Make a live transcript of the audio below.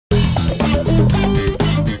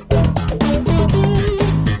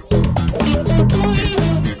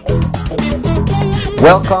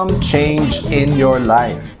Welcome change in your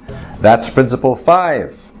life. That's Principle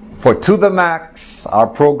 5 for To The Max, our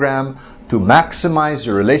program to maximize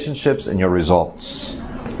your relationships and your results.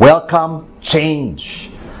 Welcome change.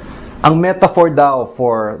 Ang metaphor daw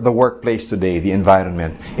for the workplace today, the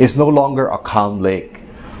environment, is no longer a calm lake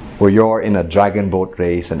where you're in a dragon boat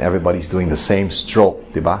race and everybody's doing the same stroke,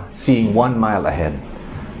 diba? Seeing 1 mile ahead.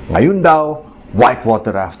 Ngayon daw,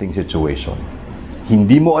 whitewater rafting situation.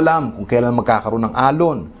 Hindi mo alam kung kailan magkakaroon ng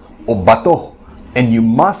alon o bato, and you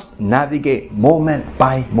must navigate moment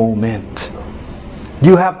by moment.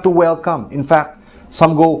 You have to welcome. In fact,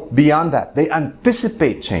 some go beyond that. They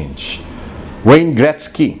anticipate change. Wayne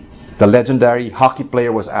Gretzky, the legendary hockey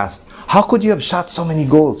player, was asked, "How could you have shot so many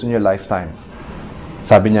goals in your lifetime?"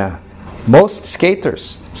 Sabi niya, "Most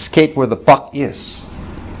skaters skate where the puck is.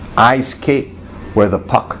 I skate where the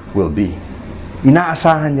puck will be."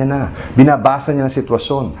 Inaasahan niya na, binabasa niya ng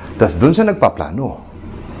sitwasyon, tas dun siya nagpaplano.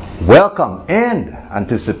 Welcome and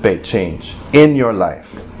anticipate change in your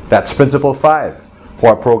life. That's Principle 5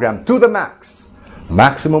 for our program To The Max.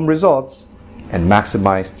 Maximum results and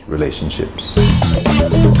maximized relationships.